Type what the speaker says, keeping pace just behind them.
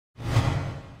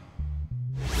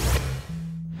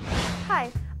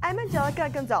I'm Angelica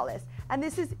Gonzalez, and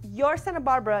this is your Santa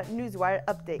Barbara Newswire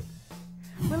update.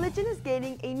 Religion is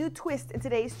gaining a new twist in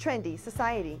today's trendy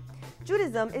society.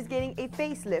 Judaism is getting a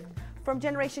facelift from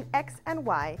Generation X and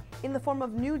Y in the form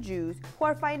of new Jews who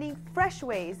are finding fresh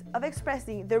ways of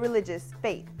expressing their religious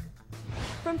faith.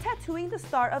 From tattooing the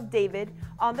Star of David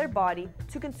on their body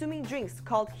to consuming drinks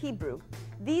called Hebrew,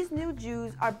 these new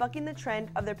Jews are bucking the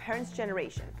trend of their parents'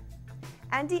 generation.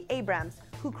 Andy Abrams,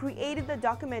 who created the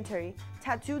documentary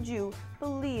Tattoo Jew,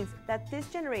 believes that this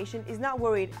generation is not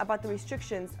worried about the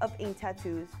restrictions of ink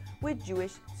tattoos with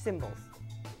Jewish symbols.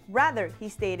 Rather, he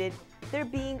stated, they're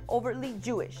being overtly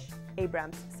Jewish,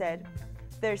 Abrams said.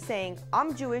 They're saying,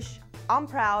 I'm Jewish, I'm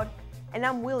proud, and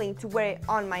I'm willing to wear it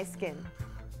on my skin.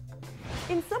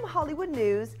 In some Hollywood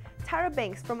news, Tyra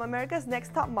Banks from America's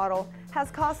Next Top Model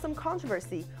has caused some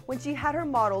controversy when she had her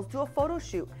models do a photo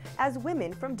shoot as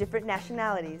women from different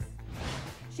nationalities.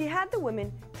 She had the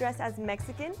women dressed as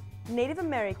Mexican, Native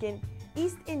American,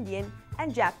 East Indian,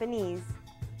 and Japanese.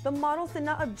 The models did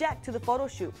not object to the photo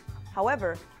shoot.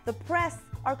 However, the press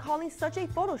are calling such a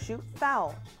photo shoot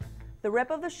foul. The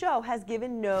rep of the show has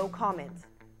given no comment.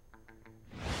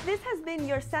 This has been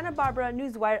your Santa Barbara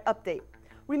Newswire update.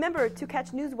 Remember to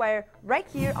catch Newswire right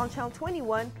here on Channel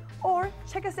 21 or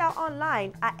check us out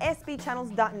online at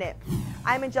sbchannels.net.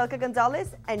 I'm Angelica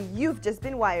Gonzalez, and you've just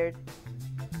been wired.